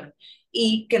generación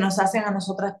y que nos hacen a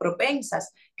nosotras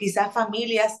propensas. Quizás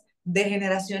familias de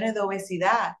generaciones de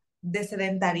obesidad, de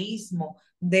sedentarismo,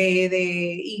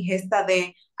 de ingesta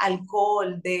de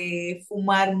alcohol, de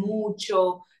fumar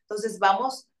mucho. Entonces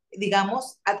vamos,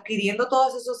 digamos, adquiriendo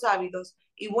todos esos hábitos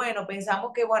y bueno,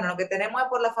 pensamos que bueno, lo que tenemos es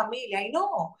por la familia y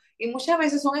no. Y muchas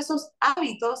veces son esos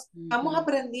hábitos que vamos ujú.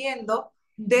 aprendiendo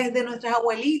desde nuestras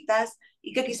abuelitas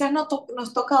y que quizás nos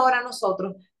toca ahora a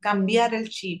nosotros cambiar el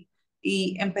chip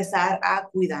y empezar a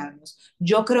cuidarnos.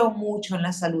 Yo creo mucho en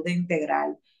la salud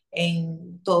integral,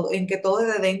 en todo, en que todo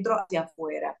es de dentro hacia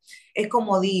afuera. Es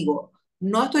como digo,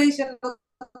 no estoy diciendo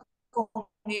con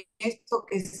esto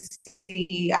que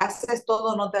si haces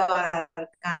todo no te va a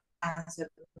dar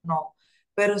cáncer, no,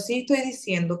 pero sí estoy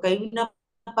diciendo que hay una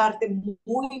parte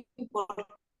muy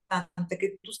importante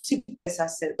que tú sí puedes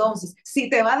hacer. Entonces, si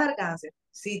te va a dar cáncer,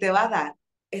 si te va a dar,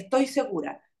 estoy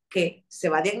segura que se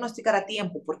va a diagnosticar a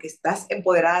tiempo porque estás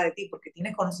empoderada de ti, porque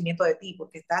tienes conocimiento de ti,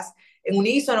 porque estás en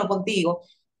unísono contigo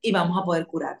y vamos a poder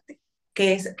curarte.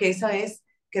 Que esa es,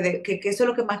 que eso es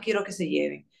lo que más quiero que se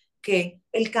lleven, que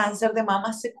el cáncer de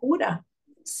mama se cura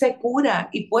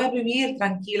y puedes vivir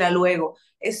tranquila luego.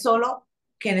 Es solo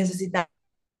que necesitamos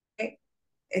que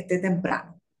esté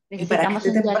temprano. Y para que Necesitamos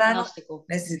esté un temprano, diagnóstico.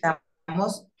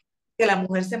 necesitamos que la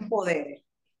mujer se empodere.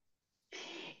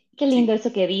 Qué lindo Sí.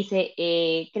 eso que dice.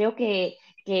 Creo que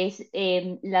es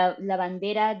la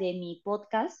bandera de mi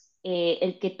podcast,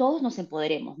 el que todos nos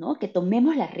empoderemos, ¿no? Que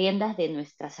tomemos las riendas de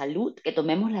nuestra salud, que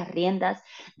tomemos las riendas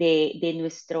de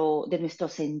nuestro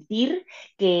sentir,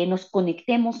 que nos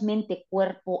conectemos mente,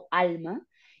 cuerpo, alma.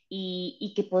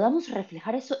 Y que podamos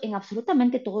reflejar eso en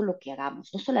absolutamente todo lo que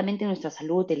hagamos, no solamente en nuestra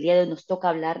salud. El día de hoy nos toca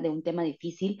hablar de un tema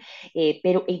difícil,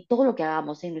 pero en todo lo que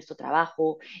hagamos, en nuestro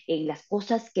trabajo, en las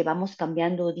cosas que vamos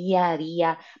cambiando día a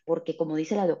día, porque como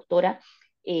dice la doctora,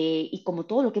 y como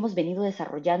todo lo que hemos venido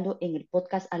desarrollando en el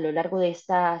podcast a lo largo de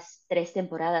estas 3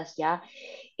 temporadas ya,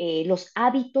 los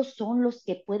hábitos son los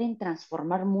que pueden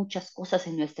transformar muchas cosas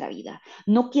en nuestra vida.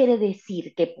 No quiere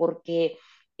decir que porque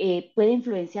puede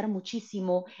influenciar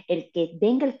muchísimo el que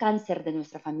venga el cáncer de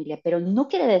nuestra familia, pero no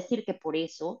quiere decir que por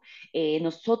eso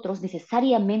nosotros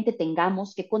necesariamente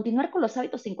tengamos que continuar con los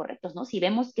hábitos incorrectos, ¿no? Si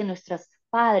vemos que nuestros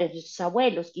padres, nuestros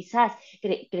abuelos quizás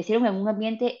crecieron en un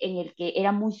ambiente en el que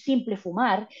era muy simple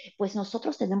fumar, pues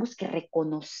nosotros tenemos que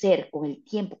reconocer con el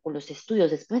tiempo, con los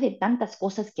estudios, después de tantas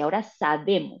cosas que ahora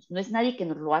sabemos, no es nadie que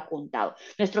nos lo ha contado.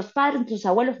 Nuestros padres, nuestros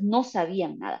abuelos no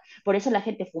sabían nada. Por eso la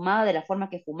gente fumaba de la forma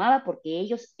que fumaba, porque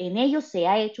en ellos se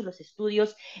ha hecho los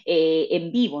estudios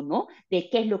en vivo, ¿no? De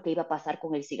qué es lo que iba a pasar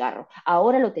con el cigarro.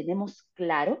 Ahora lo tenemos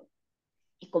claro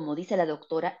y como dice la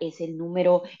doctora, es el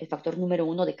factor número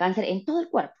uno de cáncer en todo el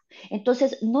cuerpo.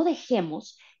 Entonces,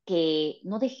 dejemos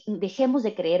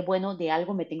de creer, bueno, de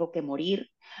algo me tengo que morir,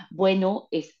 bueno,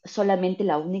 es solamente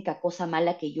la única cosa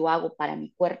mala que yo hago para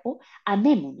mi cuerpo.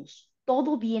 Amémonos.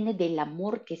 Todo viene del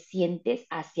amor que sientes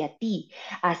hacia ti,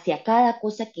 hacia cada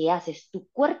cosa que haces. Tu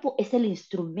cuerpo es el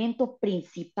instrumento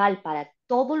principal para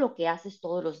todo lo que haces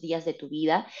todos los días de tu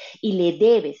vida y le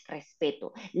debes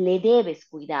respeto, le debes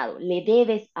cuidado, le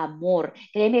debes amor.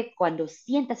 Créeme, cuando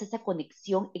sientas esa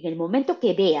conexión, en el momento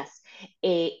que veas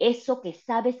eso que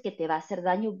sabes que te va a hacer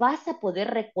daño, vas a poder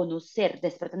reconocer,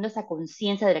 despertando esa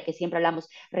conciencia de la que siempre hablamos,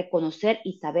 reconocer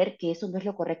y saber que eso no es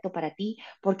lo correcto para ti,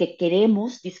 porque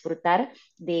queremos disfrutar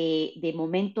de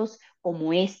momentos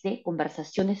como este,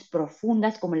 conversaciones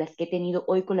profundas como las que he tenido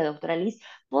hoy con la doctora Liz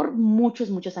por muchos,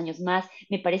 muchos años más.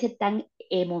 Me parece tan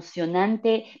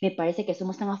emocionante, me parece que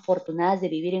somos tan afortunadas de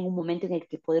vivir en un momento en el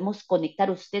que podemos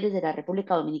conectar ustedes de la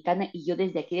República Dominicana y yo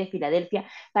desde aquí de Filadelfia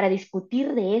para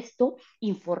discutir de esto,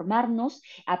 informarnos,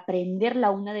 aprender la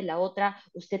una de la otra.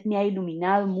 Usted me ha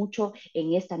iluminado mucho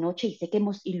en esta noche y sé que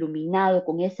hemos iluminado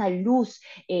con esa luz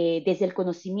desde el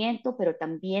conocimiento, pero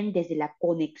también desde la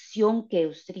conexión que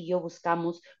usted y yo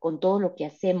buscamos con todo lo que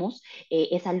hacemos,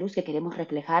 esa luz que queremos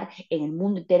reflejar en el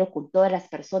mundo entero con todas las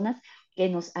personas que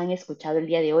nos han escuchado el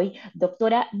día de hoy.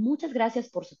 Doctora, muchas gracias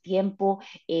por su tiempo,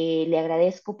 le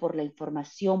agradezco por la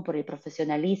información, por el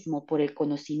profesionalismo, por el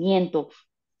conocimiento.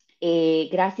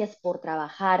 Gracias por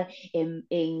trabajar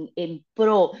en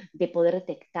pro de poder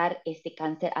detectar este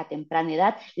cáncer a temprana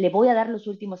edad. Le voy a dar los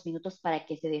últimos minutos para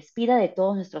que se despida de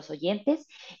todos nuestros oyentes.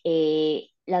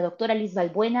 La doctora Liz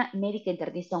Balbuena, médica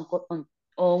internista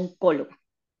oncóloga.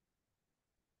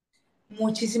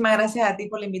 Muchísimas gracias a ti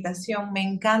por la invitación. Me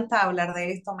encanta hablar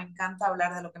de esto, me encanta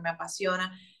hablar de lo que me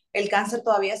apasiona. El cáncer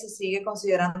todavía se sigue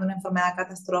considerando una enfermedad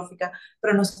catastrófica,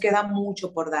 pero nos queda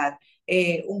mucho por dar.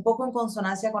 Un poco en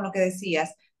consonancia con lo que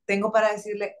decías, tengo para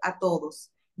decirle a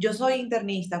todos, yo soy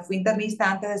internista, fui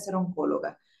internista antes de ser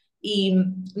oncóloga y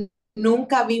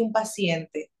nunca vi un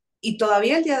paciente y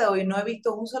todavía el día de hoy no he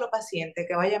visto un solo paciente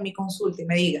que vaya a mi consulta y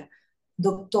me diga,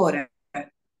 doctora,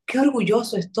 qué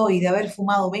orgulloso estoy de haber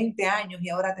fumado 20 años y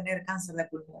ahora tener cáncer de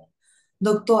pulmón.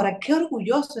 Doctora, qué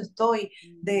orgulloso estoy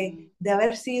de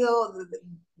haber sido,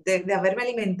 de haberme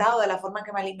alimentado de la forma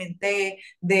que me alimenté,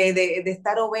 de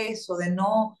estar obeso, de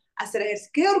no hacer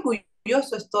ejercicio. Qué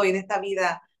orgulloso estoy de esta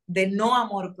vida de no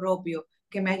amor propio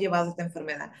que me ha llevado a esta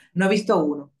enfermedad. No he visto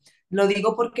uno. Lo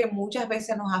digo porque muchas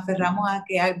veces nos aferramos a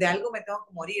que de algo me tengo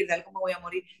que morir, de algo me voy a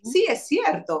morir. Sí, es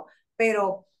cierto,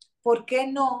 pero ¿por qué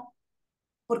no?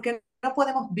 Porque no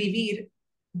podemos vivir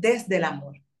desde el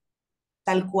amor,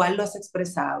 tal cual lo has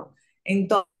expresado.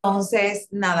 Entonces,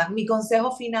 nada, mi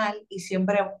consejo final, y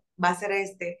siempre va a ser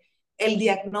este, el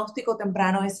diagnóstico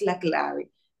temprano es la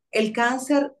clave. El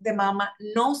cáncer de mama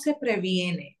no se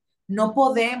previene, no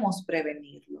podemos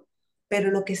prevenirlo,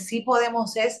 pero lo que sí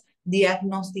podemos es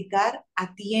diagnosticar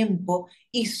a tiempo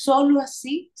y solo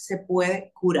así se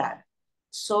puede curar.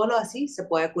 Solo así se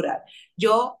puede curar.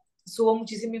 Yo subo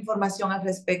muchísima información al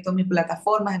respecto en mis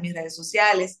plataformas, en mis redes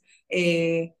sociales.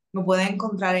 Me pueden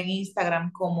encontrar en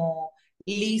Instagram como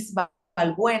Liz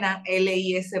Balbuena,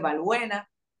 L-I-S Balbuena.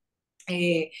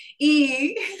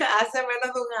 Y hace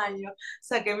menos de un año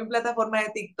saqué mi plataforma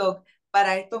de TikTok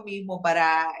para esto mismo,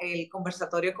 para el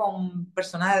conversatorio con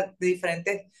personas de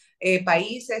diferentes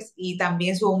países y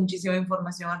también subo muchísima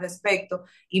información al respecto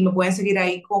y me pueden seguir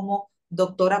ahí como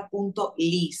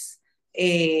doctora.liz.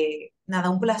 Nada,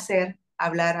 un placer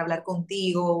hablar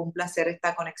contigo, un placer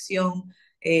esta conexión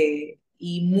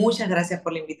y muchas gracias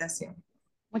por la invitación.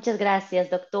 Muchas gracias,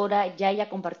 doctora. Ya ella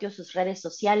compartió sus redes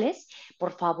sociales.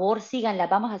 Por favor, síganla.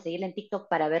 Vamos a seguirla en TikTok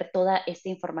para ver toda esta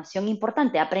información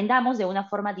importante. Aprendamos de una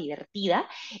forma divertida.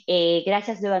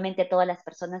 Gracias nuevamente a todas las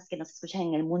personas que nos escuchan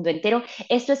en el mundo entero.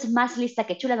 Esto es Más Lista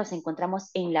que Chula. Nos encontramos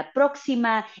en la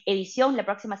próxima edición, la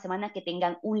próxima semana. Que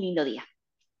tengan un lindo día.